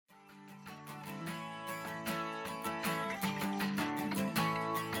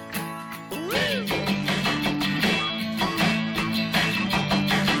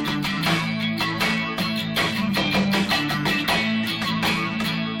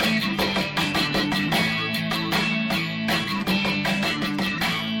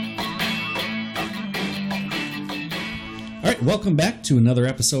right, welcome back to another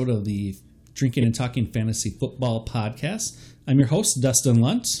episode of the Drinking and Talking Fantasy Football Podcast. I'm your host, Dustin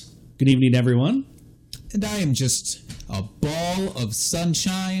Lunt. Good evening, everyone. And I am just a ball of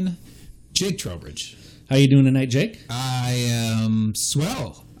sunshine, Jake Trowbridge. How you doing tonight, Jake? I am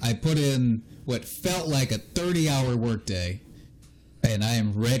swell. I put in what felt like a 30-hour workday, and I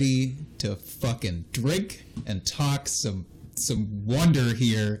am ready to fucking drink and talk some wonder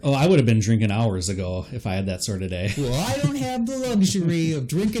here. Oh, I would have been drinking hours ago if I had that sort of day. Well, I don't have the luxury of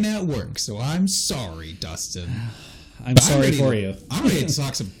drinking at work, so I'm sorry, Dustin. I'm sorry for you. I'm ready to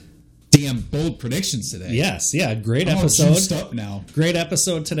talk some damn bold predictions today. Yes, yeah, great I'm all episode. juiced up now. Great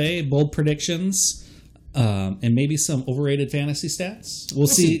episode today. Bold predictions, and maybe some overrated fantasy stats. We'll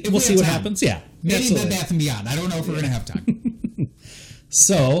see. We'll see what happens. Yeah, maybe absolutely. Bed Bath & Beyond. I don't know if we're going to have time.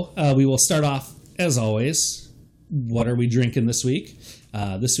 So we will start off as always. What are we drinking this week?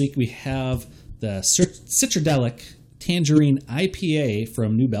 This week we have the Citradelic Tangerine IPA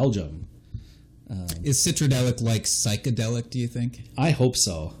from New Belgium. Is Citradelic like psychedelic, do you think? I hope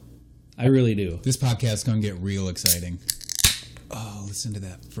so. I really do. This podcast is going to get real exciting. Oh, listen to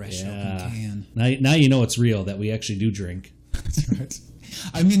that fresh open can. Now you know it's real, that we actually do drink. That's right.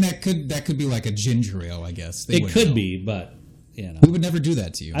 I mean, that could be like a ginger ale, I guess. It could be, but you know. We would never do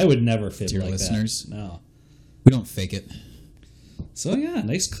that to you. I would never fib dear like listeners. that. No. We don't fake it. So yeah,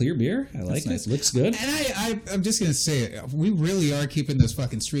 nice clear beer. I like nice. it. Looks good. And I'm just going to say, we really are keeping this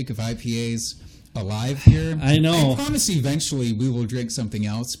fucking streak of IPAs alive here. I know. I promise eventually we will drink something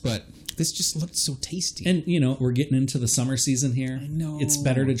else, but this just looked so tasty. And you know, we're getting into the summer season here. I know. It's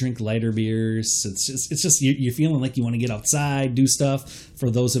better to drink lighter beers. It's just you're feeling like you want to get outside, do stuff.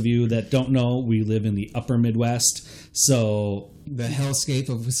 For those of you that don't know, we live in the upper Midwest. So the hellscape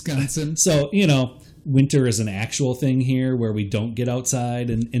of Wisconsin. So, you know, winter is an actual thing here where we don't get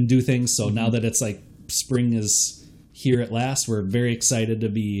outside and do things. So now that it's like spring is here at last, we're very excited to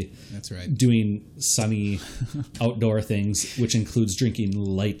be doing sunny outdoor things, which includes drinking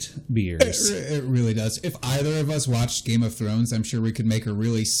light beers. It really does. If either of us watched Game of Thrones, I'm sure we could make a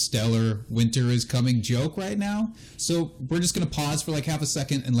really stellar winter is coming joke right now. So we're just going to pause for like half a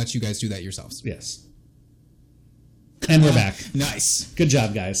second and let you guys do that yourselves. Yes. And we're back. Nice. Good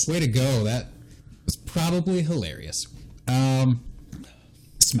job, guys. Way to go. That was probably hilarious.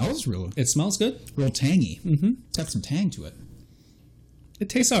 Smells It smells good. real tangy. Mm-hmm. It's got some tang to it. It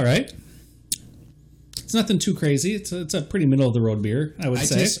tastes all right. It's nothing too crazy. It's a pretty middle of the road beer, I would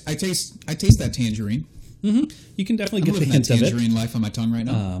say. I taste that tangerine. Mm-hmm. You can definitely get the living hint that of it. tangerine life on my tongue right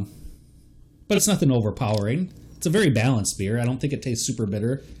now. But it's nothing overpowering. It's a very balanced beer. I don't think it tastes super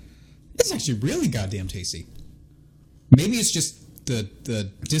bitter. It's actually really goddamn tasty. Maybe it's just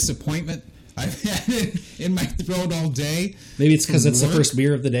the disappointment I've had in my throat all day. Maybe it's because it's the first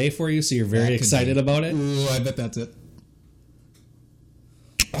beer of the day for you, so you're very excited about it. Ooh, I bet that's it.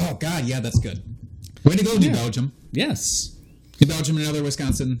 Oh, God, yeah, that's good. Way to go, New Belgium. Yes. New Belgium, another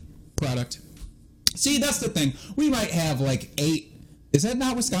Wisconsin product. See, that's the thing. We might have like 8. Is that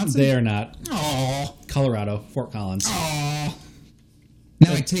not Wisconsin? They are not. Oh, Colorado, Fort Collins. oh.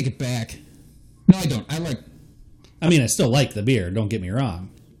 Now I take it back. No, I don't. I mean, I still like the beer, don't get me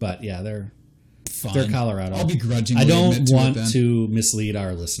wrong. But yeah, they're Colorado. I'll begrudgingly I don't admit to want it then. to mislead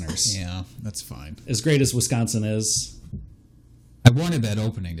our listeners. Yeah, that's fine. As great as Wisconsin is, I wanted that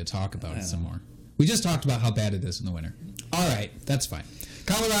opening to talk about it some more. We just talked about how bad it is in the winter. All right, that's fine.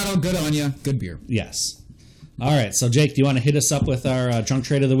 Colorado, good on you. Good beer. yes. All right, so Jake, do you want to hit us up with our drunk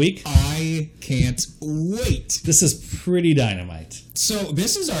trade of the week? I can't wait. This is pretty dynamite. So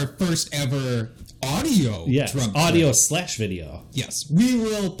this is our first ever audio drunk audio trade. / video. Yes, we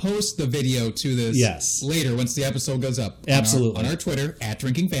will post the video to this later once the episode goes up. Absolutely. On our Twitter,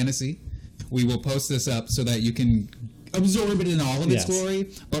 @DrinkingFantasy. We will post this up so that you can absorb it in all of its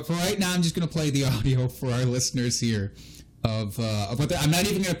glory. But for right now, I'm just going to play the audio for our listeners here of what I'm not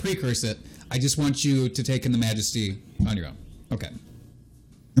even going to precurse it. I just want you to take in the majesty on your own. Okay.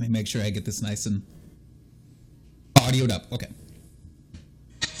 Let me make sure I get this nice and audioed up. Okay.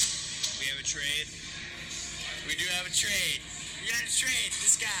 We have a trade. We do have a trade. We got a trade.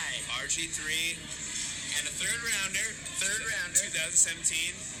 This guy, RG3, and a third rounder.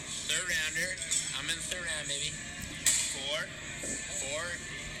 2017. Third rounder. I'm in the third round, baby. For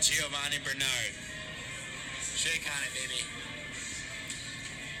Giovanni Bernard. Shake on it, baby.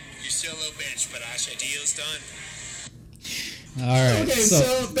 You're still low bench, but Asha, deal's done. All right. Okay,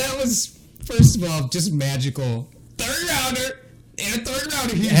 so that was, first of all, just magical. Third rounder. And a third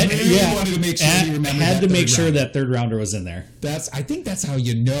rounder. He really wanted to make sure he remembered had to make sure rounder. that third rounder was in there. I think that's how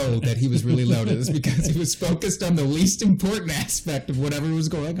you know that he was really loaded. Is because he was focused on the least important aspect of whatever was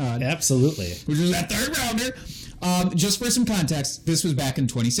going on. Absolutely. Which was that third rounder. Just for some context, this was back in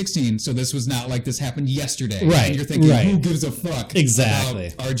 2016, so this was not like this happened yesterday. Right. And you're thinking, right. who gives a fuck Exactly.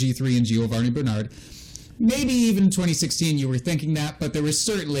 about RG3 and Giovanni Bernard? Maybe even in 2016 you were thinking that, but there was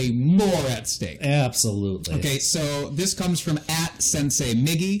certainly more at stake. Absolutely. Okay, so this comes from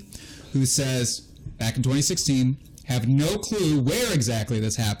 @SenseiMiggy, who says, back in 2016, have no clue where exactly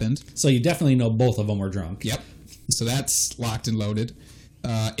this happened. So you definitely know both of them were drunk. Yep. So that's locked and loaded.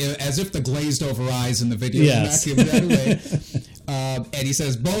 As if the glazed over eyes in the video Yes. did not give that away. And he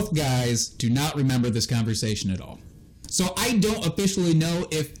says both guys do not remember this conversation at all. So I don't officially know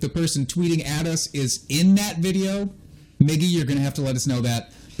if the person tweeting at us is in that video. Miggy, you're going to have to let us know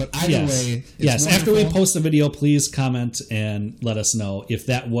that. But either way, it's after we wonderful. post the video, please comment and let us know if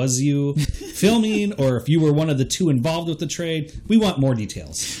that was you filming or if you were one of the two involved with the trade. We want more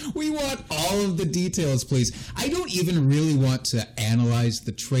details. We want all of the details, please. I don't even really want to analyze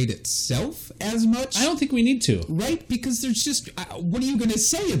the trade itself as much. I don't think we need to. Right? Because there's just... what are you going to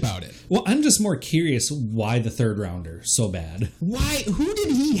say about it? Well, I'm just more curious why the third rounder so bad. Why? Who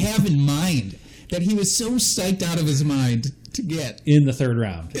did he have in mind that he was so psyched out of his mind to get? In the third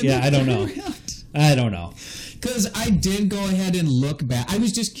round. I don't know. I don't know. Because I did go ahead and look back. I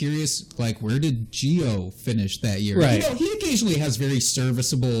was just curious, like, where did Gio finish that year? Right. You know, he occasionally has very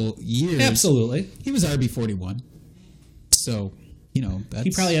serviceable years. Absolutely. He was RB41. So, you know, that's...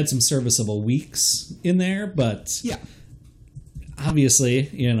 He probably had some serviceable weeks in there, but Yeah. obviously,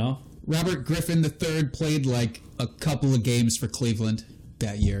 you know. Robert Griffin III played, like, a couple of games for Cleveland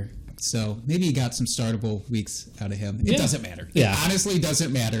that year. So maybe he got some startable weeks out of him. It doesn't matter. Yeah. It honestly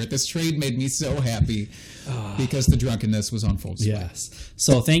doesn't matter. This trade made me so happy because the drunkenness was on full display. Yes.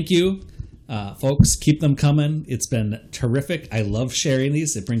 So thank you, folks. Keep them coming. It's been terrific. I love sharing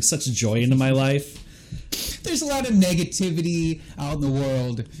these. It brings such joy into my life. There's a lot of negativity out in the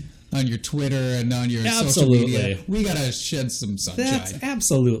world on your Twitter and on your social Absolutely. media. We got to shed some sunshine. That's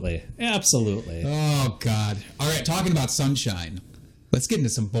absolutely. Oh, God. All right, talking about sunshine. Let's get into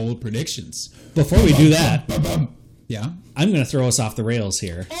some bold predictions. Before we do that, Yeah. I'm going to throw us off the rails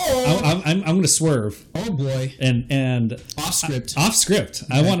here. Oh. I'm going to swerve Oh, boy. and Off script. off script.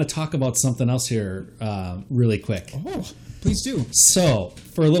 I want to talk about something else here really quick. Oh, please do. So,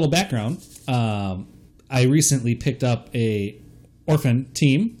 for a little background, I recently picked up a orphan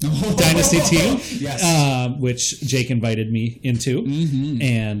team, dynasty team, Yes. which Jake invited me into,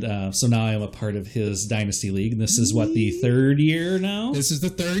 and so now I am a part of his dynasty league. And this is what, the third year now. This is the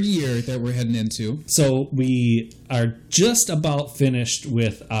third year that we're heading into. So we are just about finished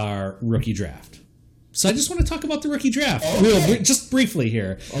with our rookie draft. So I just want to talk about the rookie draft, just briefly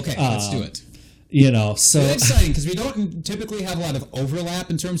here. Okay, let's do it. You know, so It's exciting because we don't typically have a lot of overlap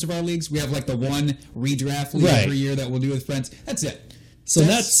in terms of our leagues. We have like the one redraft league Right. every year that we'll do with friends. That's it. So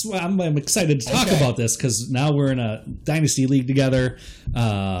that's why I'm excited to talk Okay. about this, because now we're in a dynasty league together,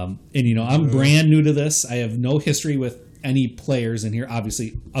 and you know I'm brand new to this. I have no history with any players in here,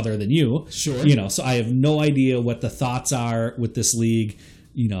 obviously, other than you. Sure. You know, so I have no idea what the thoughts are with this league.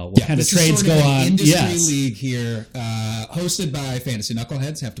 You know, what kind of this is trades sort go of an on. Industry Yes. league here, hosted by Fantasy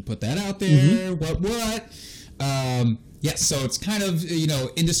Knuckleheads. Have to put that out there. What? Yes. So it's kind of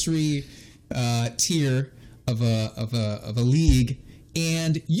industry tier of a league.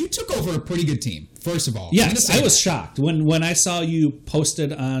 And you took over a pretty good team, first of all. Yes, I was shocked when I saw you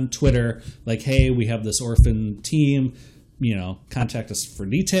posted on Twitter, like, "Hey, we have this orphan team. You know, contact us for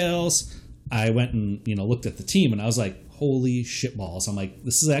details." I went and looked at the team, and I was like, "Holy shitballs!" I'm like,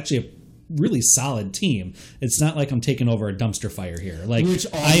 "This is actually a really solid team. It's not like I'm taking over a dumpster fire here. Like, Which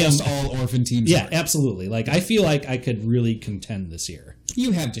all orphan teams yeah, are. absolutely. Like, I feel like I could really contend this year.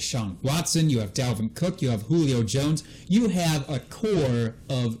 You have Deshaun Watson, you have Dalvin Cook, you have Julio Jones. You have a core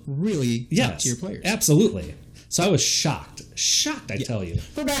of really top-tier players. Absolutely. So I was shocked. I tell you.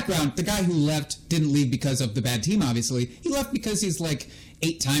 For background, the guy who left didn't leave because of the bad team, obviously. He left because he's like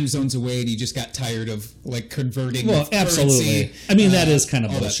 8 time zones away and he just got tired of like converting. Well, absolutely. Currency. I mean, that is kind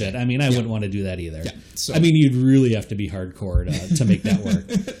of all that bullshit. shit. I mean, I wouldn't want to do that either. Yeah, so- I mean, you'd really have to be hardcore to make that work.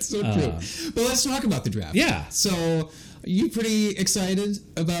 That's so true. But let's talk about the draft. Yeah. So, are you pretty excited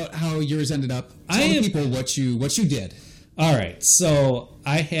about how yours ended up? Tell the people what you did. All right. So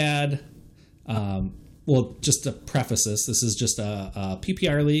I had, well, just to preface this is just a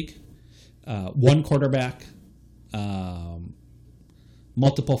PPR league, one quarterback,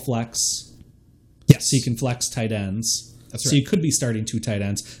 multiple flex. Yes. So you can flex tight ends. That's So right. you could be starting 2 tight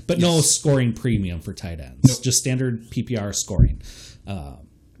ends, but no scoring premium for tight ends. Nope. Just standard PPR scoring.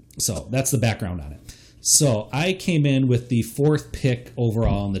 So that's the background on it. So I came in with the 4th pick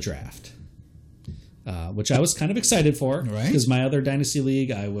overall in the draft, which I was kind of excited for. Right. Because my other Dynasty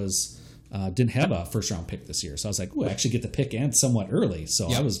League, I was didn't have a first round pick this year. So I was like, ooh, I actually get the pick and somewhat early.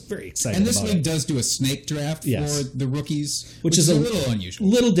 So I was very excited and this about league it. does do a snake draft for the rookies, which is a little unusual.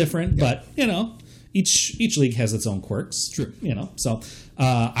 Little different, but, each league has its own quirks. True. So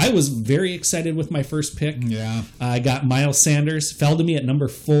I was very excited with my first pick. Yeah. I got Miles Sanders. Fell to me at number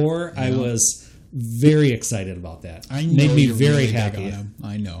 4. Yeah. I was very excited about that. I know. Made me very happy.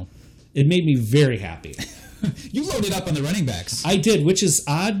 I know. It made me very happy. You loaded up on the running backs. I did, which is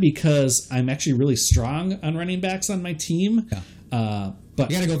odd because I'm actually really strong on running backs on my team. Yeah.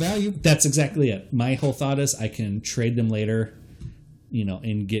 But you got to go value. That's exactly it. My whole thought is I can trade them later,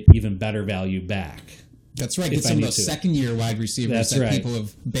 and get even better value back. That's right. Get some of those second-year wide receivers people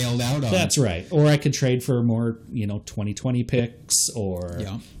have bailed out on. That's right. Or I could trade for more, 2020 picks, or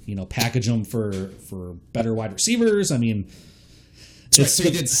package them for better wide receivers. I mean, so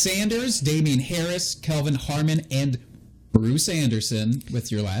you did Sanders, Damian Harris, Kelvin Harmon, and Bruce Anderson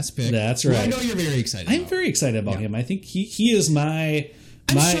with your last pick. That's right. Well, I know you're very excited. I'm very excited about him. I think he is my.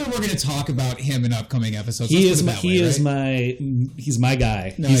 I'm sure we're going to talk about him in upcoming episodes. He's my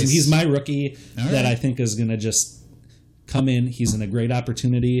guy. Nice. He's my rookie that I think is going to just come in. He's in a great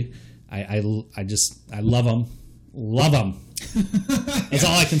opportunity. I love him. Love him. That's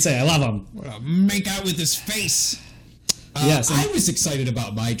all I can say. I love him. Make out with his face. Yes, I was excited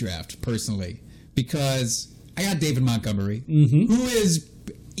about my draft personally because I got David Montgomery,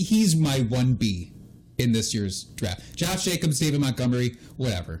 he's my 1B. In this year's draft. Josh Jacobs, David Montgomery,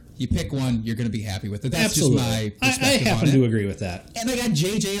 whatever. You pick one, you're going to be happy with it. That's Absolutely. Just my perspective I happen to agree with that. And I got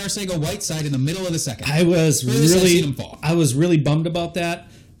J.J. Arcega-Whiteside in the middle of the second. I was really bummed about that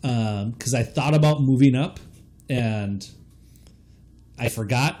because I thought about moving up and I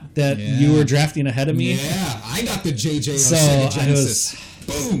forgot that you were drafting ahead of me. Yeah, I got the J.J. Arcega Genesis.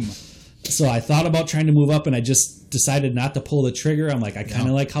 Boom. So I thought about trying to move up, and I just decided not to pull the trigger. I'm like, I kind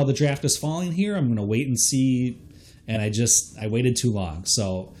of like how the draft is falling here. I'm going to wait and see. And I waited too long.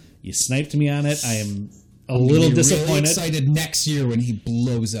 So you sniped me on it. I am a little disappointed. Really excited next year when he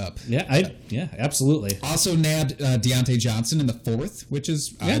blows up. Yeah, absolutely. Also nabbed Deontay Johnson in the 4th, which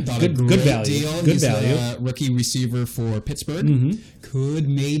is I thought a great good value. Deal. Good He's value. A rookie receiver for Pittsburgh. Could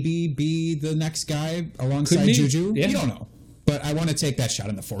maybe be the next guy alongside Juju. Yeah. You don't know. But I want to take that shot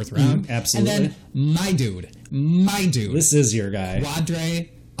in the 4th round. Absolutely. And then my dude. This is your guy. Quadre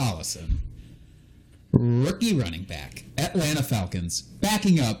Allison. Rookie running back. Atlanta Falcons.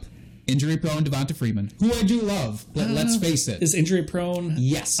 Backing up injury-prone Devonta Freeman, who I do love, but let's face it. Is injury-prone?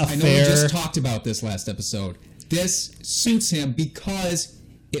 Yes. I know we just talked about this last episode. This suits him because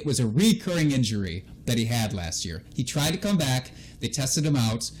it was a recurring injury that he had last year. He tried to come back. They tested him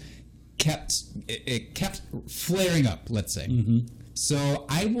out. It kept flaring up, let's say. So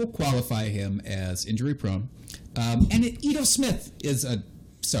I will qualify him as injury prone. And Ito Smith is a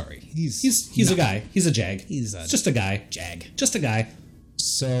he's a guy. He's a jag. He's just a guy. Just a guy.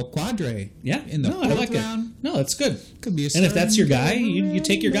 So Quadre, in the 4th I like round. It. No, it's good. Could be a and if that's your guy, you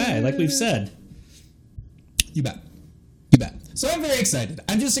take your guy, like we've said. You bet. So I'm very excited.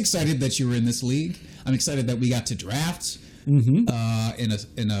 I'm just excited that you were in this league. I'm excited that we got to draft. In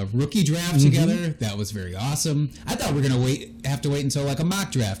a rookie draft together. That was very awesome. I thought we were going to have to wait until like a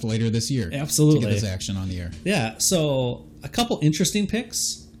mock draft later this year. Absolutely. To get this action on the air. Yeah, so a couple interesting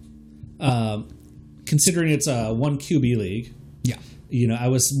picks. Considering it's a 1 QB league. Yeah. I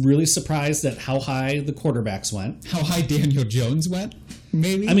was really surprised at how high the quarterbacks went. How high Daniel Jones went?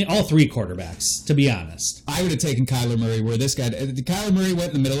 Maybe? I mean, all 3 quarterbacks, to be honest. I would have taken Kyler Murray where this guy... Kyler Murray went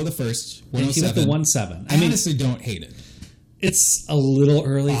in the middle of the first, 107. And he went to 107. I honestly don't hate it. It's a little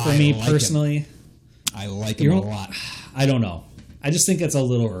early for me personally. I like him a lot. I don't know. I just think it's a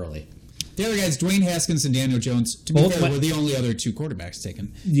little early. The other guys, Dwayne Haskins and Daniel Jones, to be fair, were the only other 2 quarterbacks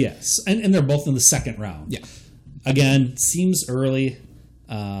taken. Yes, and they're both in the 2nd round. Yeah. Again, seems early.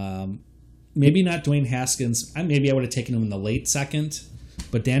 Maybe not Dwayne Haskins. Maybe I would have taken him in the late 2nd.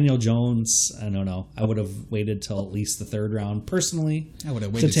 But Daniel Jones, I don't know. I would have waited till at least the 3rd round personally. I would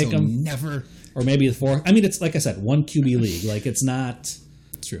have waited till him. Never. Or maybe the 4th. I mean, it's like I said, 1 QB league. Like it's not.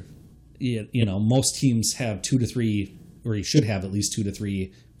 True. Most teams have 2 to 3, or you should have at least 2 to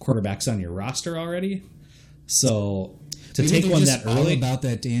 3 quarterbacks on your roster already. So to take one that early, all about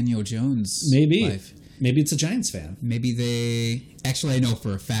that Daniel Jones. Maybe it's a Giants fan. Maybe they... Actually, I know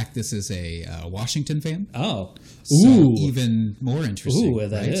for a fact this is a Washington fan. Oh. So even more interesting. Ooh,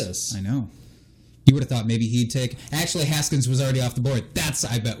 that is. I know. You would have thought maybe he'd take... Actually, Haskins was already off the board. That's,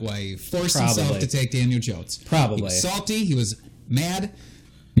 I bet, why he forced himself to take Daniel Jones. Probably. He was salty. He was mad.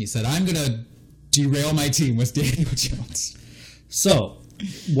 He said, I'm going to derail my team with Daniel Jones. So,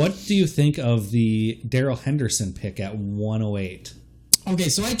 what do you think of the Darrell Henderson pick at 108? Okay,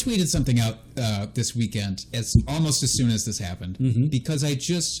 so I tweeted something out this weekend, almost as soon as this happened, because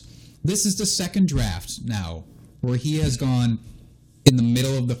this is the second draft now where he has gone in the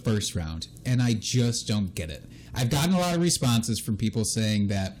middle of the first round, and I just don't get it. I've gotten a lot of responses from people saying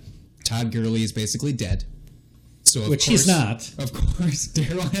that Todd Gurley is basically dead. So Which he's not. Of course,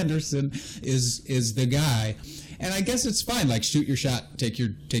 Darrell Henderson is the guy, and I guess it's fine. Like, shoot your shot, take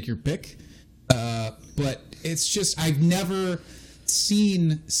your pick. But it's just I've never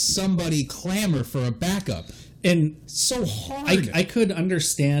seen somebody clamor for a backup, and so hard. I could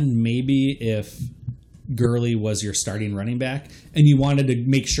understand maybe if Gurley was your starting running back, and you wanted to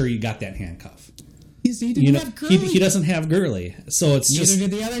make sure you got that handcuff. He didn't have Gurley. He doesn't have Gurley, so it's Neither just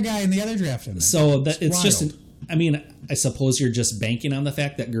did the other guy in the other draft. So that it's just. I mean, I suppose you're just banking on the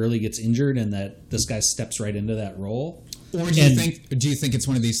fact that Gurley gets injured and that this guy steps right into that role. Or do you think it's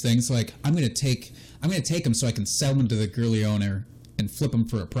one of these things like I'm going to take him so I can sell him to the Gurley owner and flip him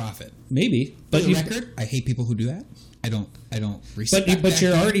for a profit? Maybe, but for the record, I hate people who do that. I don't respect that. But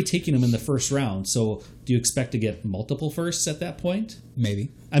you're already taking him in the first round, so do you expect to get multiple firsts at that point?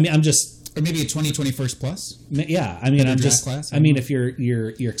 Maybe. I mean, I'm just. Or maybe a 2020 first plus. Yeah, I mean, I'm just. Class, I mean, if you're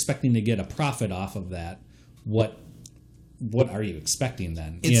expecting to get a profit off of that, what are you expecting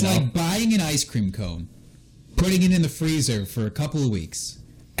then? It's like buying an ice cream cone, putting it in the freezer for a couple of weeks,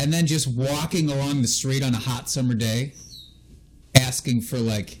 and then just walking along the street on a hot summer day, asking for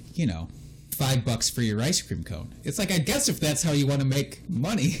 $5 for your ice cream cone. It's like, I guess if that's how you want to make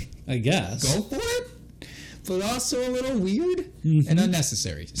money, I guess go for it. But also a little weird and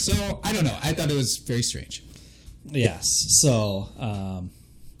unnecessary. So I don't know. I thought it was very strange. Yes. So.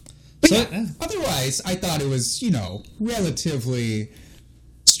 Otherwise, I thought it was, relatively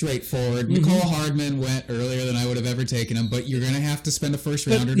straightforward. Mecole Hardman went earlier than I would have ever taken him, but you're going to have to spend a first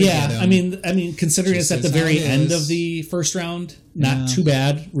rounder to get him. I mean, considering it's at the very end of the first round, not too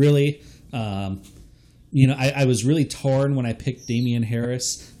bad, really. I was really torn when I picked Damian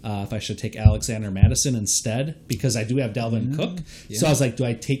Harris if I should take Alexander Mattison instead, because I do have Dalvin Cook. Yeah. So I was like, do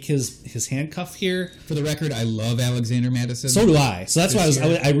I take his handcuff here? For the record, I love Alexander Mattison. So do I. So that's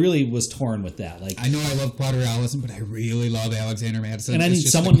why I really was torn with that. Like, I know I love Potter Allison, but I really love Alexander Mattison. And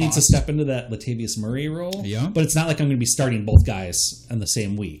someone needs to step into that Latavius Murray role. Yeah. But it's not like I'm going to be starting both guys in the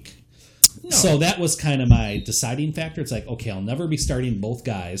same week. No. So that was kind of my deciding factor. It's like, okay, I'll never be starting both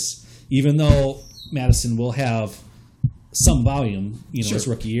guys, even though Madison will have some volume, his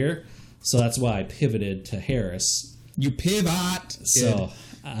rookie year. So that's why I pivoted to Harris. You pivot. So,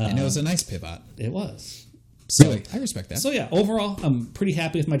 and it was a nice pivot. It was. So, really, I respect that. So yeah, overall, I'm pretty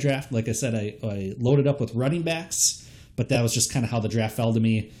happy with my draft. Like I said, I loaded up with running backs, but that was just kind of how the draft fell to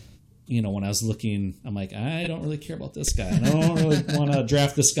me. When I was looking, I'm like, I don't really care about this guy. I don't really want to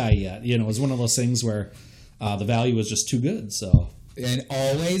draft this guy yet. It was one of those things where the value was just too good. So. And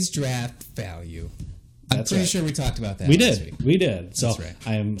always draft value. I'm pretty sure we talked about that last week. We did. So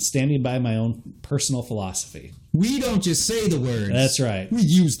I am standing by my own personal philosophy. We don't just say the words. That's right. We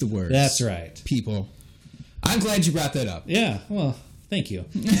use the words. That's right. People. I'm glad you brought that up. Yeah, well, thank you.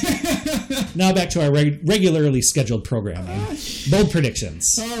 Now back to our regularly scheduled programming. Bold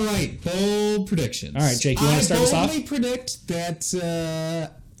predictions. All right, bold predictions. All right, Jake, you want to start us off? I boldly predict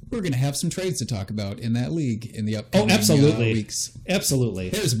that we're going to have some trades to talk about in that league in the upcoming weeks. Absolutely.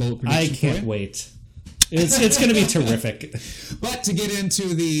 There's a bold prediction. I can't wait. It's going to be terrific. But to get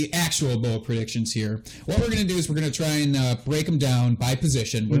into the actual bold predictions here, what we're going to do is we're going to try and break them down by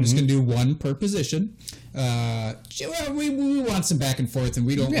position. We're just going to do one per position. We want some back and forth, and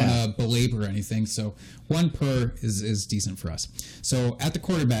we don't want to belabor anything. So one per is decent for us. So at the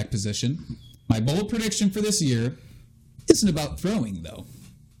quarterback position, my bold prediction for this year isn't about throwing, though.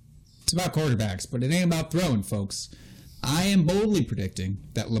 It's about quarterbacks, but it ain't about throwing, folks. I am boldly predicting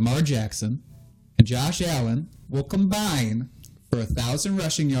that Lamar Jackson and Josh Allen will combine for 1,000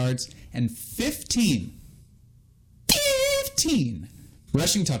 rushing yards and 15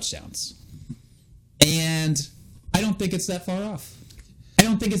 rushing touchdowns. And I don't think it's that far off. I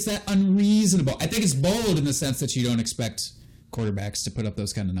don't think it's that unreasonable. I think it's bold in the sense that you don't expect quarterbacks to put up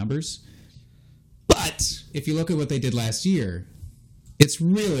those kind of numbers. But if you look at what they did last year, it's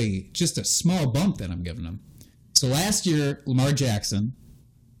really just a small bump that I'm giving them. So last year, Lamar Jackson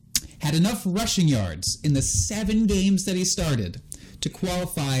had enough rushing yards in the 7 games that he started to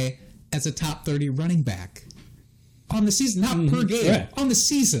qualify as a top 30 running back on the season, not per game, right. On the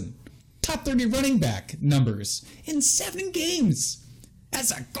season. Top 30 running back numbers in 7 games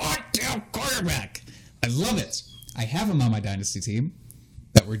as a goddamn quarterback. I love it. I have him on my dynasty team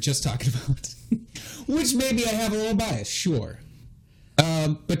that we're just talking about, which maybe I have a little bias, sure.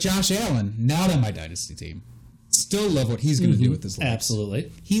 But Josh Allen, not on my dynasty team. Still love what he's going to do with his legs.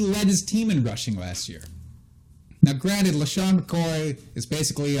 Absolutely. He led his team in rushing last year. Now, granted, LaShawn McCoy is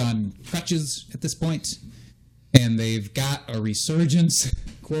basically on crutches at this point, and they've got a resurgence,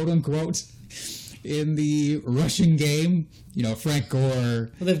 quote unquote, in the rushing game. You know, Frank Gore. Well,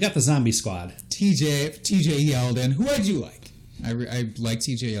 they've got the zombie squad. TJ Yeldon. Who I do like. I like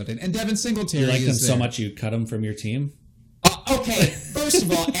TJ Yeldon. And Devin Singletary. You like them is so there. much you cut him from your team? Okay, first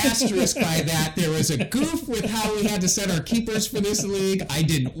of all, asterisk by that, there was a goof with how we had to set our keepers for this league. I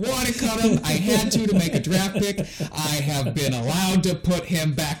didn't want to cut him. I had to make a draft pick. I have been allowed to put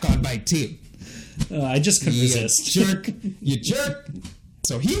him back on my team. I just couldn't resist. You jerk.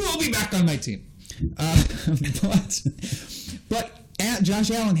 So he will be back on my team. But Josh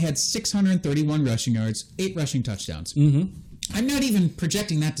Allen had 631 rushing yards, 8 rushing touchdowns. Mm-hmm. I'm not even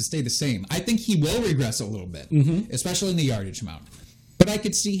projecting that to stay the same. I think he will regress a little bit, especially in the yardage amount. But I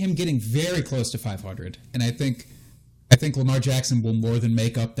could see him getting very close to 500, and I think Lamar Jackson will more than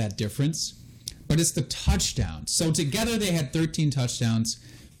make up that difference. But it's the touchdowns. So together they had 13 touchdowns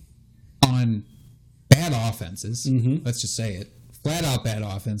on bad offenses. Let's just say it. Flat out bad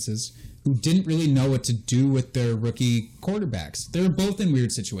offenses who didn't really know what to do with their rookie quarterbacks. They were both in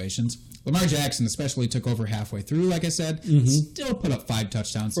weird situations. Lamar Jackson especially took over halfway through, like I said. Still put up 5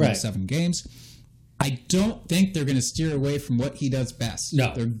 touchdowns in 7 games. I don't think they're going to steer away from what he does best.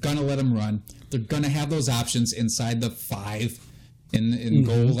 No. They're going to let him run. They're going to have those options inside the 5 in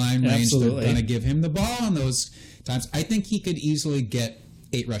goal line range. Absolutely. They're going to give him the ball on those times. I think he could easily get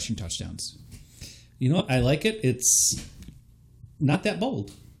 8 rushing touchdowns. You know what? I like it. It's not that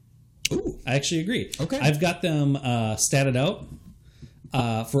bold. Ooh. I actually agree. Okay. I've got them statted out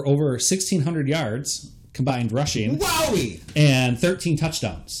for over 1,600 yards combined rushing. Wowie! And 13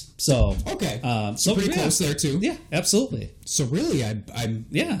 touchdowns. So okay, so pretty close there too. Yeah, absolutely. So really, I'm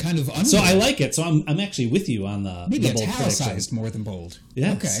kind of under. So I like it. So I'm actually with you on the maybe the bold italicized prediction. more than bold.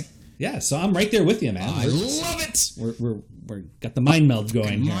 Yes. Okay. Yeah. So I'm right there with you, man. I love it. We're got the mind meld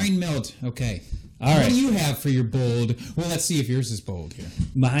going here. Mind meld. Okay. All right. What do you have for your bold? Well, let's see if yours is bold here.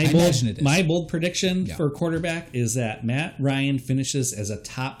 My bold prediction for quarterback is that Matt Ryan finishes as a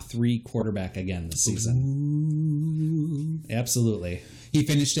top 3 quarterback again this season. Ooh. Absolutely. He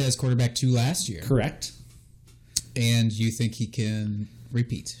finished as quarterback 2 last year. Correct. And you think he can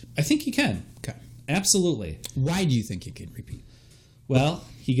repeat? I think he can. Okay. Absolutely. Why do you think he can repeat? Well,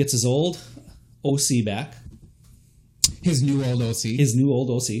 he gets his old OC back. His new old OC.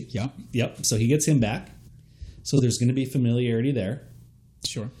 Yep. So he gets him back. So there's going to be familiarity there.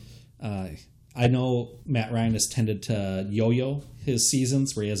 Sure. I know Matt Ryan has tended to yo-yo his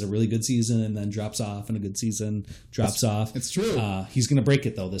seasons where he has a really good season and then drops off and a good season drops off. It's true. He's going to break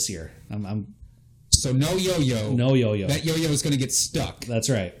it, though, this year. So no yo-yo. No yo-yo. That yo-yo is going to get stuck. That's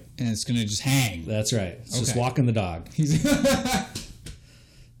right. And it's going to just hang. That's right. It's just walking the dog. You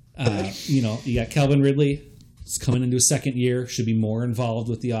got Calvin Ridley. He's coming into his second year. Should be more involved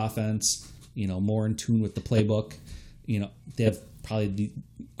with the offense. More in tune with the playbook. They have probably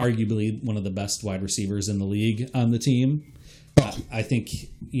arguably one of the best wide receivers in the league on the team. I think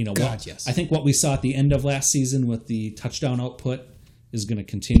yes. I think what we saw at the end of last season with the touchdown output is going to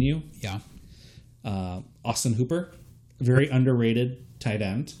continue. Yeah. Austin Hooper, very underrated tight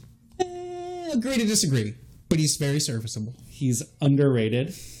end. Agree to disagree, but he's very serviceable. He's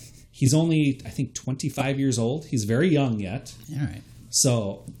underrated. He's only, I think, 25 years old. He's very young yet. All right.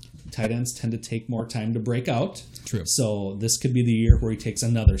 So tight ends tend to take more time to break out. True. So this could be the year where he takes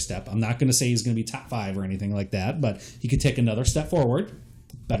another step. I'm not going to say he's going to be top 5 or anything like that, but he could take another step forward.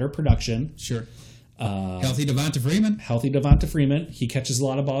 Better production. Sure. Healthy Devonta Freeman. He catches a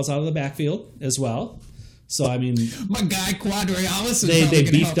lot of balls out of the backfield as well. So, I mean... My guy, Quadri Allison. They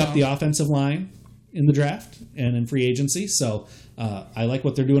beefed up the offensive line in the draft and in free agency. So, I like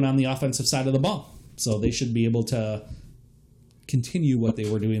what they're doing on the offensive side of the ball. So, they should be able to continue what they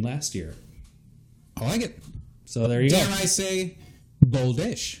were doing last year. I like it. So, there you go. Dare I say,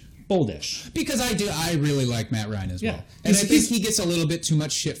 boldish. Because I really like Matt Ryan as well. And I think he gets a little bit too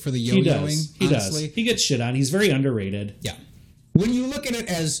much shit for the yo-yoing, He does. He gets shit on. He's very underrated. Yeah. When you look at it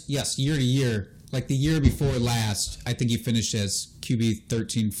as, yes, year to year, like the year before last, I think he finished as QB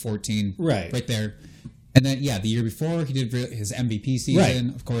 13, 14. Right there. And then, the year before, he did his MVP season.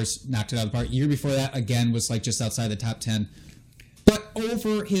 Right. Of course, knocked it out of the park. Year before that, again, was like just outside the top 10. But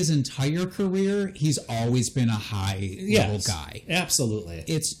over his entire career, he's always been a high-level guy. Absolutely.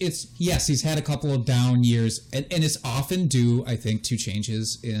 Yes, he's had a couple of down years, and it's often due, I think, to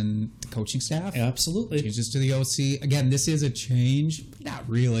changes in the coaching staff. Absolutely. Changes to the OC. Again, this is a change. Not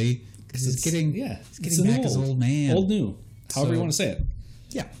really, because he's getting back as old man. Old new. However you want to say it.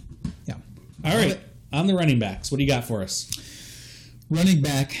 Yeah. All right. on the running backs, what do you got for us? Running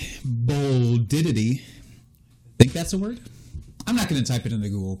back boldidity. Think that's a word? I'm not going to type it into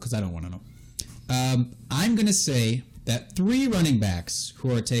Google because I don't want to know. I'm going to say that 3 running backs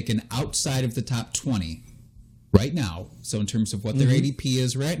who are taken outside of the top 20 right now, so in terms of what their ADP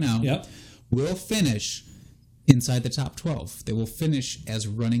is right now, will finish inside the top 12. They will finish as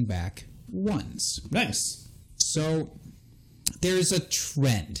running back 1s. Nice. So there's a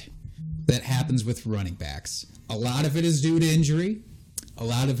trend that happens with running backs. A lot of it is due to injury. A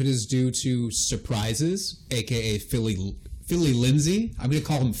lot of it is due to surprises, a.k.a. Philly Lindsay. I'm going to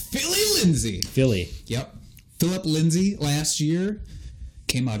call him Philly Lindsay. Philly. Yep. Philip Lindsay last year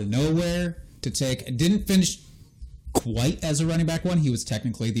came out of nowhere didn't finish quite as a running back 1. He was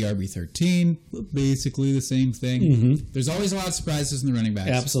technically the RB13, but basically the same thing. Mm-hmm. There's always a lot of surprises in the running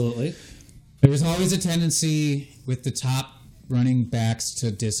backs. Absolutely. There's always a tendency with the top running backs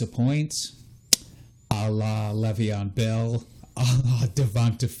to disappoint, a la Le'Veon Bell, a la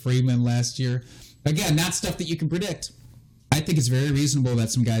Devonta Freeman last year. Again, not stuff that you can predict. I think it's very reasonable that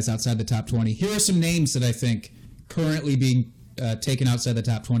some guys outside the top 20. Here are some names that I think currently being taken outside the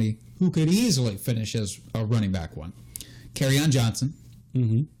top 20 who could easily finish as a running back 1. Kerryon Johnson,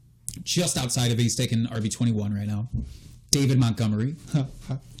 just outside of it. He's taking RB21 right now. David Montgomery.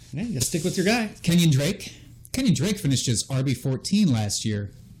 Yeah, you stick with your guy. Kenyon Drake. Kenyon Drake finished as RB14 last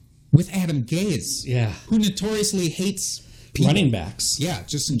year with Adam Gase, who notoriously hates running backs. Yeah,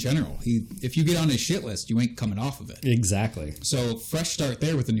 just in general. If you get on his shit list, you ain't coming off of it. Exactly. So, fresh start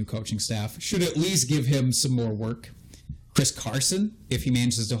there with the new coaching staff. Should at least give him some more work. Chris Carson, if he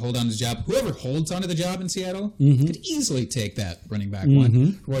manages to hold on to the job, whoever holds onto the job in Seattle could easily take that running back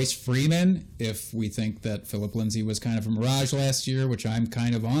 1. Royce Freeman, if we think that Philip Lindsay was kind of a mirage last year, which I'm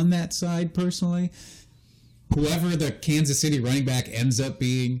kind of on that side personally. Whoever the Kansas City running back ends up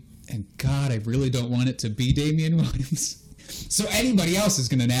being, and God, I really don't want it to be Damian Williams. So anybody else is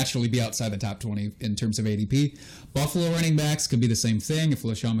going to naturally be outside the top 20 in terms of ADP. Buffalo running backs could be the same thing if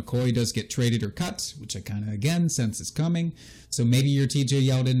LaShawn McCoy does get traded or cut, which I kind of, again, sense is coming. So maybe your TJ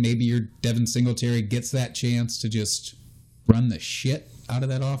Yeldon, maybe your Devin Singletary gets that chance to just run the shit out of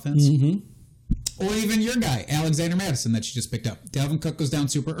that offense. Or even your guy, Alexander Madison, that you just picked up. Dalvin Cook goes down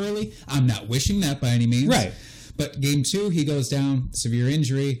super early. I'm not wishing that by any means. Right. But game 2, he goes down, severe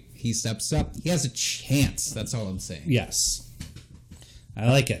injury. He steps up. He has a chance. That's all I'm saying. Yes. I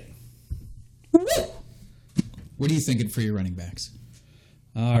like it. What are you thinking for your running backs?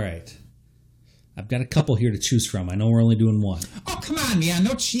 All right. I've got a couple here to choose from. I know we're only doing one. Oh, come on, man.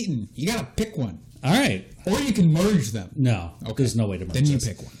 No cheating. You got to pick one. All right. Or you can merge them. No. Okay. There's no way to merge them. Then you this.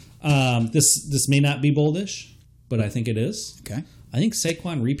 pick one. This may not be boldish, but I think it is. Okay. I think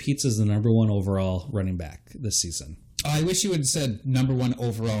Saquon repeats as the number 1 overall running back this season. Oh, I wish you had said number 1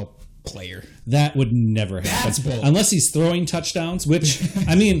 overall player. That would never happen. That's bold. Unless he's throwing touchdowns, which,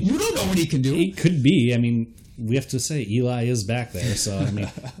 I mean... You don't know what he can do. He could be. I mean, we have to say Eli is back there, so, I mean...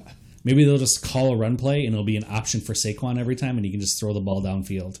 Maybe they'll just call a run play, and it'll be an option for Saquon every time, and he can just throw the ball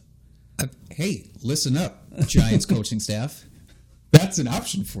downfield. Hey, listen up, Giants coaching staff. That's an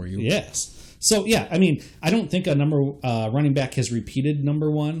option for you. Yes. So, yeah, I mean, I don't think a running back has repeated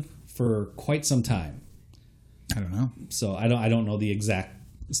number 1 for quite some time. I don't know. So I don't know the exact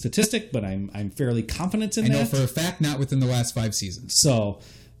statistic, but I'm fairly confident in that. I know for a fact not within the last 5 seasons. So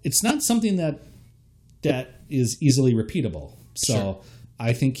it's not something that is easily repeatable. So Sure.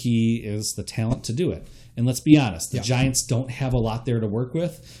 I think he is the talent to do it. And let's be honest, the Giants don't have a lot there to work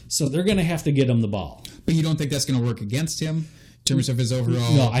with, so they're going to have to get him the ball. But you don't think that's going to work against him in terms of his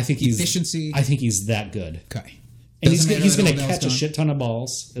overall No, I think he's efficiency? I think he's that good. Okay. And he's Doesn't going matter to that catch a Odell's shit ton of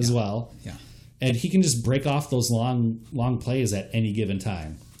balls as well. Yeah. And he can just break off those long plays at any given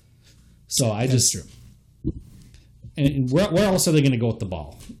time. So That's true. And where else are they going to go with the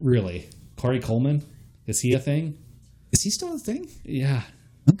ball? Really, Corey Coleman? Is he a thing? Is he still a thing? Yeah.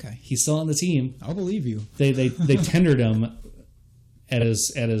 Okay. He's still on the team. I'll believe you. They tendered him at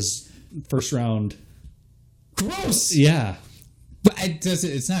his first round. Gross. Yeah. But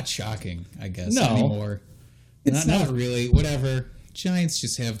it's not shocking, I guess, No. anymore. It's not really. Whatever. Giants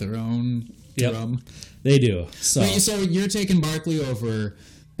just have their own drum. They do. So you're taking Barkley over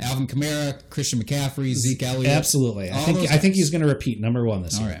Alvin Kamara, Christian McCaffrey, Zeke Elliott. Absolutely. I think he's going to repeat number 1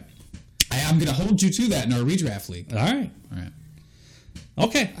 this year. All right. I'm going to hold you to that in our redraft league. All right.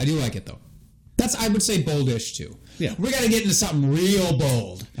 Okay. I do like it, though. That's, I would say, boldish, too. Yeah. We got to get into something real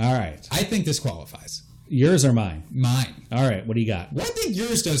bold. All right. I think this qualifies. Yours or mine? Mine. All right. What do you got? Well, I think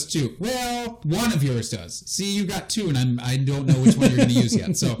yours does, too. Well, one of yours does. See, you got 2, and I don't know which one you're going to use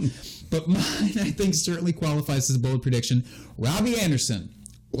yet. So, but mine, I think, certainly qualifies as a bold prediction. Robbie Anderson,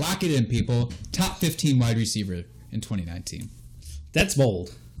 Lock it in, people. Top 15 wide receiver in 2019. That's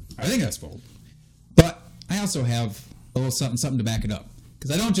bold. I think that's bold. But I also have a little something to back it up.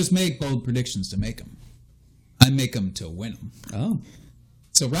 Because I don't just make bold predictions to make them. I make them to win them. Oh.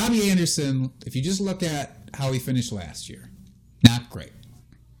 So Robbie Anderson, if you just look at how he finished last year, not great.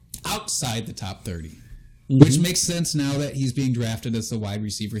 Outside the top 30. Which makes sense now that he's being drafted as the wide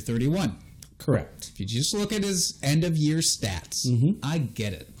receiver 31. Correct. If you just look at his end of year stats, I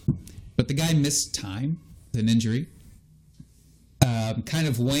get it. But the guy missed time with an injury. Kind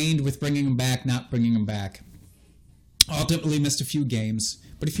of waned with bringing him back, not bringing him back. Ultimately missed a few games.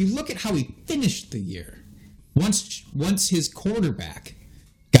 But if you look at how he finished the year, once his quarterback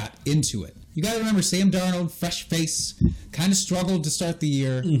got into it, you got to remember Sam Darnold, fresh face, kind of struggled to start the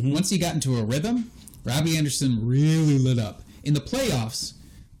year. Once he got into a rhythm, Robbie Anderson really lit up. In the playoffs,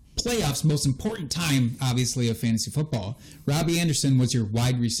 most important time, obviously, of fantasy football, Robbie Anderson was your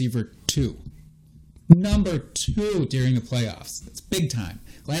wide receiver 2. Number 2 during the playoffs. That's big time.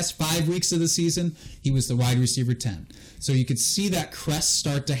 Last 5 weeks of the season, he was the wide receiver 10. So you could see that crest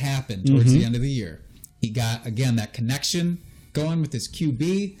start to happen towards the end of the year. He got, again, that connection going with his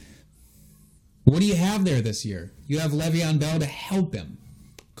QB. What do you have there this year? You have Le'Veon Bell to help him.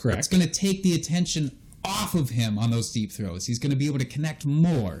 Correct. It's going to take the attention off of him on those deep throws. He's going to be able to connect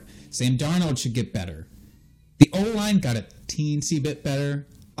more. Sam Darnold should get better. The O-line got a teensy bit better.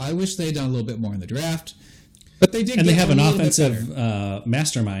 I wish they had done a little bit more in the draft. But they did. And get they have a an little offensive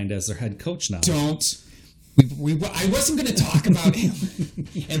mastermind as their head coach now. Don't. I wasn't going to talk about him.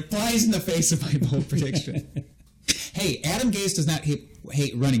 It flies in the face of my bold prediction. Hey, Adam Gase does not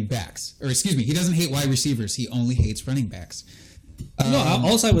hate running backs. Or excuse me, he doesn't hate wide receivers. He only hates running backs. No,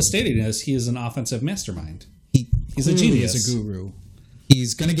 all I was stating is he is an offensive mastermind. He's a genius. He's a guru.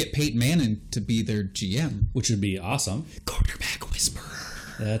 He's going to get Peyton Manning to be their GM. Which would be awesome. Quarterback whisperer.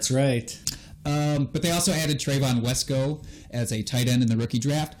 That's right. But they also added Trayvon Wesco as a tight end in the rookie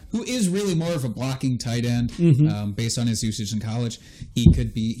draft, who is really more of a blocking tight end based on his usage in college.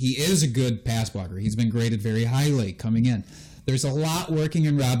 He is a good pass blocker. He's been graded very highly coming in. There's a lot working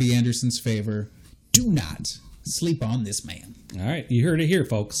in Robbie Anderson's favor. Do not sleep on this man. All right. You heard it here,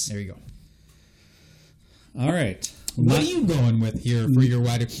 folks. There you go. All right. What are you going with here for your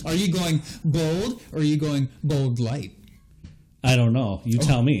wider? Are you going bold or are you going bold light? I don't know. You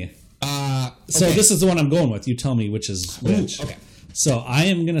tell me. So Okay. this is the one I'm going with. You tell me which is which. Ooh, okay. So I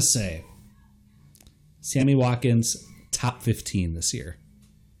am going to say Sammy Watkins, top 15 this year.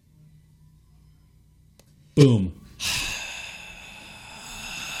 Boom.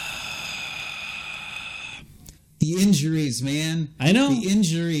 The injuries, man. I know. The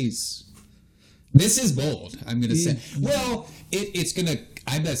injuries. This is bold, I'm going to say. Well, it's going to,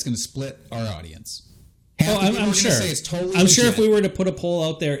 I bet it's going to split our audience. I'm sure. It's totally I'm sure legit, if we were to put a poll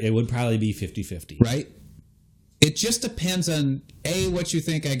out there, it would probably be 50-50. right? It just depends on, A, what you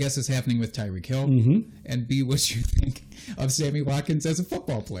think, I guess, is happening with Tyreek Hill, and B, what you think of Sammy Watkins as a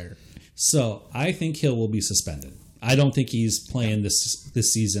football player. So I think Hill will be suspended. I don't think he's playing this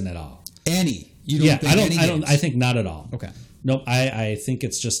season at all. You don't think any games? I think not at all. Okay. Nope. I think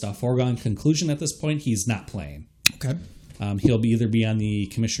it's just a foregone conclusion at this point. He's not playing. Okay. He'll either be on the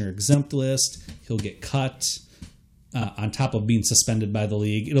commissioner exempt list. He'll get cut. On top of being suspended by the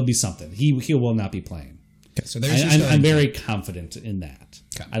league, it'll be something. He will not be playing. Okay. So there's your I'm very confident in that.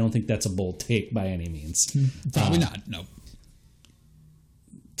 Okay. I don't think that's a bold take by any means. Probably not. No.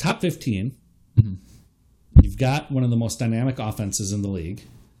 Top 15. You've got one of the most dynamic offenses in the league.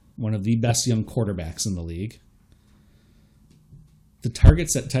 One of the best young quarterbacks in the league. The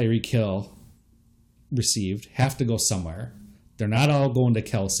targets that Tyreek Hill received have to go somewhere. They're not all going to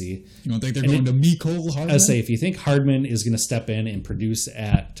Kelsey. You don't think they're going to Mecole Hardman? I say, if you think Hardman is going to step in and produce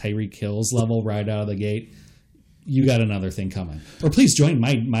at Tyreek Hill's level right out of the gate, you got another thing coming. Or please join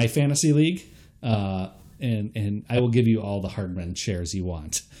my fantasy league, and I will give you all the Hardman shares you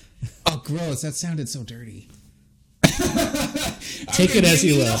want. Oh, gross. That sounded so dirty. Take it as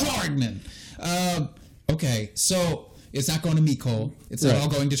you will. Hardman. Okay, so it's not going to Mecole. It's not all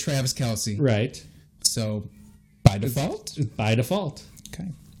going to Travis Kelsey. Right. So, by default? By default. Okay.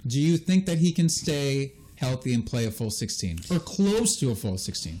 Do you think that he can stay healthy and play a full 16? Or close to a full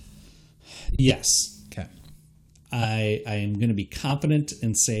 16? Yes. Okay. I am going to be confident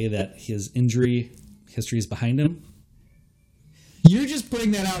and say that his injury history is behind him. You're just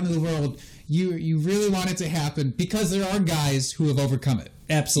putting that out into the world. You really want it to happen because there are guys who have overcome it.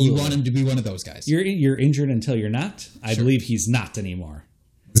 Absolutely. You want him to be one of those guys. You're injured until you're not. I believe he's not anymore.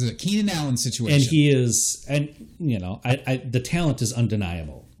 This is a Keenan Allen situation. And he is, and you know, the talent is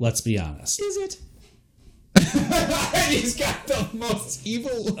undeniable. Let's be honest. Is it? He's got the most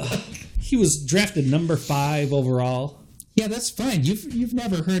evil look. He was drafted number 5 overall. Yeah, that's fine. You've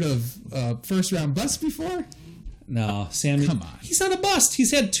never heard of first round bust before? No, Sammy. Come on. He's not a bust.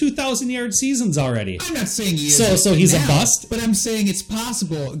 He's had 2,000-yard seasons already. I'm not saying he is. So he's a bust? But I'm saying it's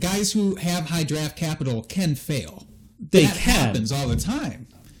possible. Guys who have high draft capital can fail. That happens all the time.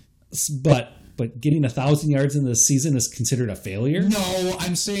 But getting 1,000 yards in the season is considered a failure? No,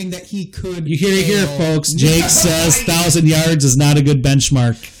 I'm saying that he could. You hear it here, folks. Jake says 1,000 yards is not a good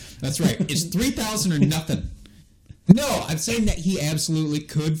benchmark. That's right. It's 3,000 or nothing. No, I'm saying that he absolutely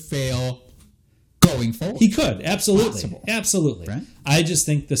could fail going forward. He could, absolutely. Possible. Absolutely. Right? I just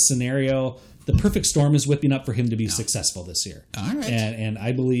think the perfect storm is whipping up for him to be successful this year. All right. And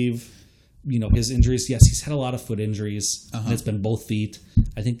I believe, his injuries, yes, he's had a lot of foot injuries, and it's been both feet.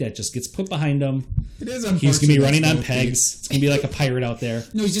 I think that just gets put behind him. It is unfortunate. He's going to be running on pegs. It's going to be like a pirate out there.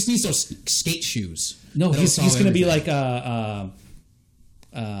 No, he just needs those skate shoes. No, he's going to be like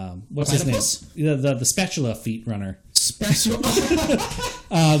what's his name? The spatula feet runner. Special.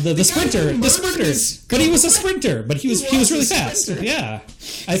 The sprinter. The sprinter. But he was a sprinter. But he was really fast. Sprinter. Yeah.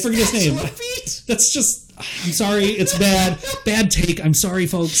 I forget his name. Feet. That's just. I'm sorry. It's bad. Bad take. I'm sorry,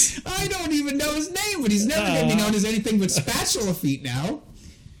 folks. I don't even know his name, but he's never going to be known as anything but spatula feet now.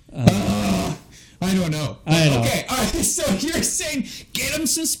 I don't know. I know. Okay, all right. So you're saying get him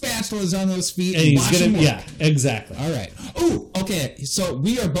some spatulas on those feet and he's gonna. Yeah, exactly. All right. Oh, okay. So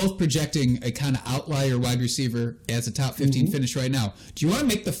we are both projecting a kind of outlier wide receiver as a top 15 finish right now. Do you want to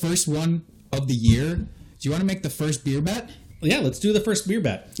make the first one of the year? Do you want to make the first beer bet? Yeah, let's do the first beer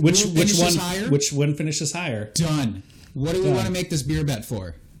bet. Which one? Higher? Which one finishes higher? Done. What do we want to make this beer bet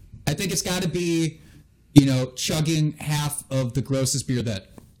for? I think it's got to be, chugging half of the grossest beer that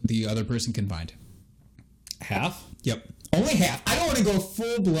the other person can find. Half? Yep. Only half. I don't want to go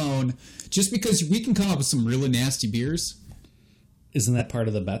full blown just because we can come up with some really nasty beers. Isn't that part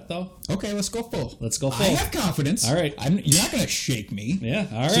of the bet, though? Okay, let's go full. Let's go full. I have confidence. All right. You're not going to shake me. Yeah,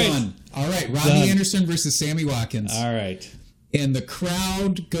 all right. Done. All right, Robbie Anderson versus Sammy Watkins. All right. And the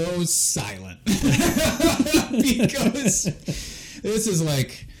crowd goes silent. Because this is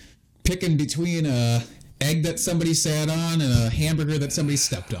like picking between a egg that somebody sat on and a hamburger that somebody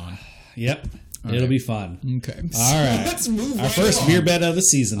stepped on. Yep. It'll be fun. Okay. All right. Let's move Our first beer bet of the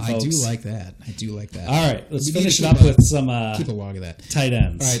season, folks. I do like that. All right. Let's finish it up with some keep a log of that. Tight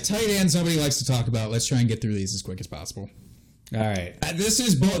ends. All right. Tight ends nobody likes to talk about. Let's try and get through these as quick as possible. All right. This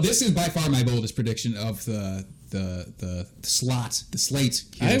is by far my boldest prediction of the slate.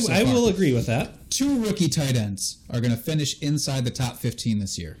 I will agree with that. 2 rookie tight ends are going to finish inside the top 15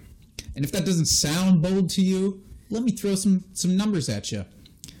 this year. And if that doesn't sound bold to you, let me throw some numbers at you.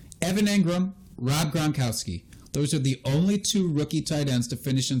 Evan Engram, Rob Gronkowski. Those are the only 2 rookie tight ends to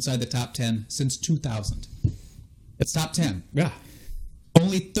finish inside the top 10 since 2000. It's top 10. Yeah.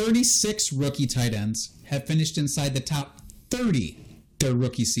 Only 36 rookie tight ends have finished inside the top 30 their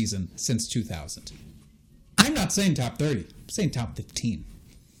rookie season since 2000. I'm not saying top 30. I'm saying top 15.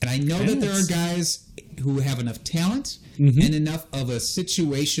 And I know that there are guys who have enough talent and enough of a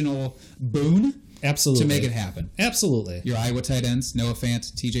situational boon Absolutely. to make it happen. Absolutely. Your Iowa tight ends, Noah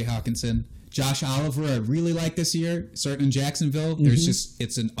Fant, TJ Hawkinson, Josh Oliver, I really like this year, starting in Jacksonville. There's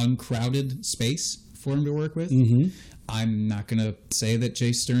it's an uncrowded space for him to work with. I'm not going to say that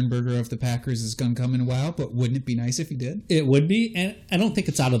Jay Sternberger of the Packers is going to come in a while, but wouldn't it be nice if he did? It would be, and I don't think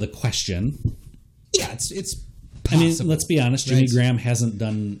it's out of the question. Yeah, it's possible. I mean, let's be honest, Jimmy Graham hasn't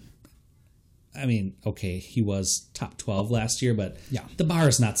done... I mean, okay, he was top 12 last year, but the bar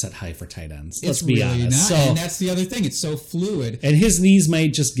is not set high for tight ends. Let's be honest. Not, and that's the other thing. It's so fluid. And his knees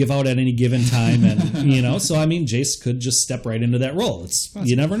might just give out at any given time. And, so, I mean, Jace could just step right into that role.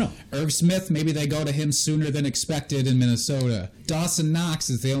 You never know. Irv Smith, maybe they go to him sooner than expected in Minnesota. Dawson Knox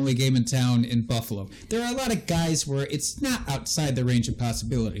is the only game in town in Buffalo. There are a lot of guys where it's not outside the range of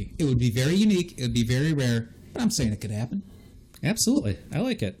possibility. It would be very unique. It would be very rare. But I'm saying it could happen. Absolutely. I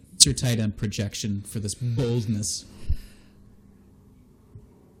like it. What's your tight end projection for this boldness?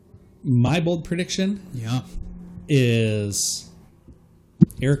 My bold prediction is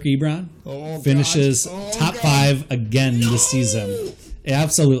Eric Ebron finishes top 5 again this season.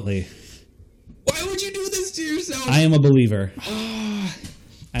 Absolutely. Why would you do this to yourself? I am a believer. I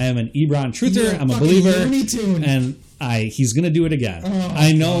am an Ebron truther. I'm a believer. And he's going to do it again.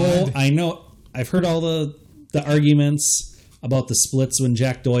 I know. I've heard all the arguments about the splits when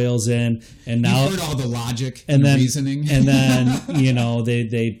Jack Doyle's in, and now you've heard all the logic and reasoning, and then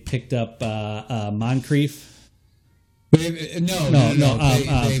they picked up Moncrief. No.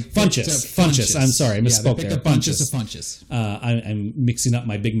 Funchess. I'm sorry, I misspoke they there. picked up bunches of Funchess. I'm mixing up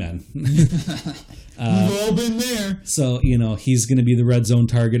my big men. We've all been there. So, he's going to be the red zone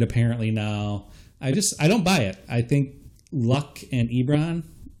target apparently now. I don't buy it. I think Luck and Ebron,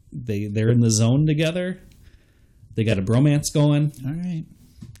 they're in the zone together. They got a bromance going. All right.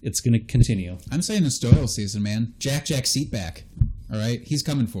 It's going to continue. I'm saying the Stoyle season, man. Jack seat back. All right? He's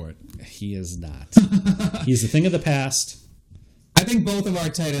coming for it. He is not. He's a thing of the past. I think both of our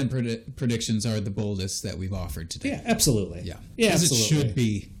tight end predictions are the boldest that we've offered today. Yeah, absolutely. Yeah, absolutely. It should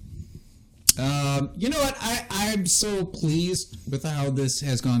be. You know what? I'm so pleased with how this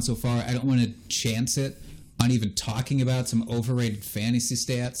has gone so far. I don't want to chance it on even talking about some overrated fantasy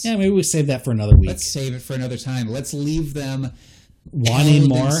stats. Yeah, maybe we save that for another week. Let's save it for another time. Let's leave them wanting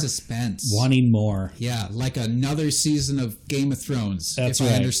more suspense. Wanting more. Yeah, like another season of Game of Thrones. That's if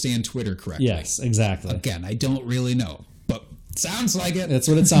right. I understand Twitter correctly. Yes, exactly. Again, I don't really know, but sounds like it. That's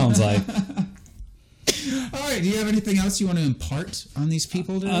what it sounds like. All right. Do you have anything else you want to impart on these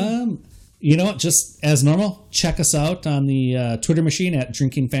people today? You know what? Just as normal, check us out on the Twitter machine at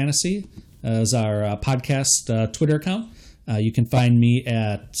Drinking Fantasy as our podcast Twitter account. You can find me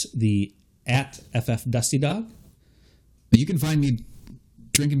at FF Dusty Dog. You can find me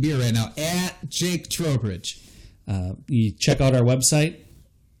drinking beer right now at Jake Trowbridge. You check out our website,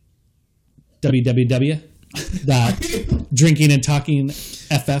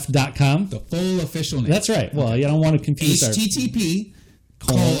 www.drinkingandtalkingff.com. The full official name. That's right. Well, you don't want to confuse HTTP /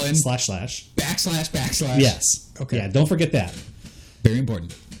 // Yes. Okay. Yeah, don't forget that. Very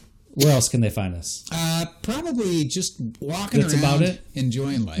important. Where else can they find us? Probably just walking That's around, about it.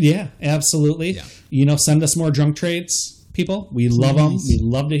 Enjoying life. Yeah, absolutely. Yeah. Send us more drunk trades, people. We love them. We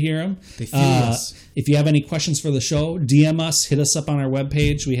love to hear them. They fuel us. If you have any questions for the show, DM us. Hit us up on our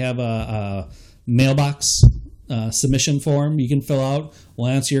webpage. We have a mailbox submission form you can fill out. We'll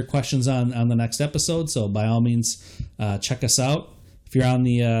answer your questions on the next episode. So by all means, check us out. If you're on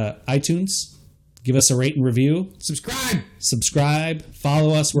the iTunes, give us a rate and review. Subscribe.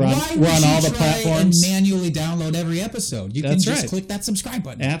 Follow us. We're on all the platforms. And manually download every episode. You can just click that subscribe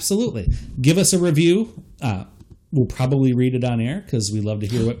button. Absolutely. Give us a review. We'll probably read it on air because we love to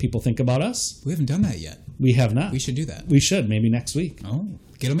hear what people think about us. We haven't done that yet. We have not. We should do that. We should. Maybe next week. Oh,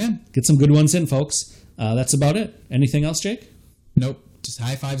 get them in. Get some good ones in, folks. That's about it. Anything else, Jake? Nope. Just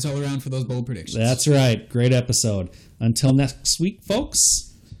high fives all around for those bold predictions. That's right. Great episode. Until next week,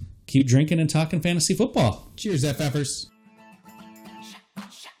 folks, keep drinking and talking fantasy football. Cheers, FFers.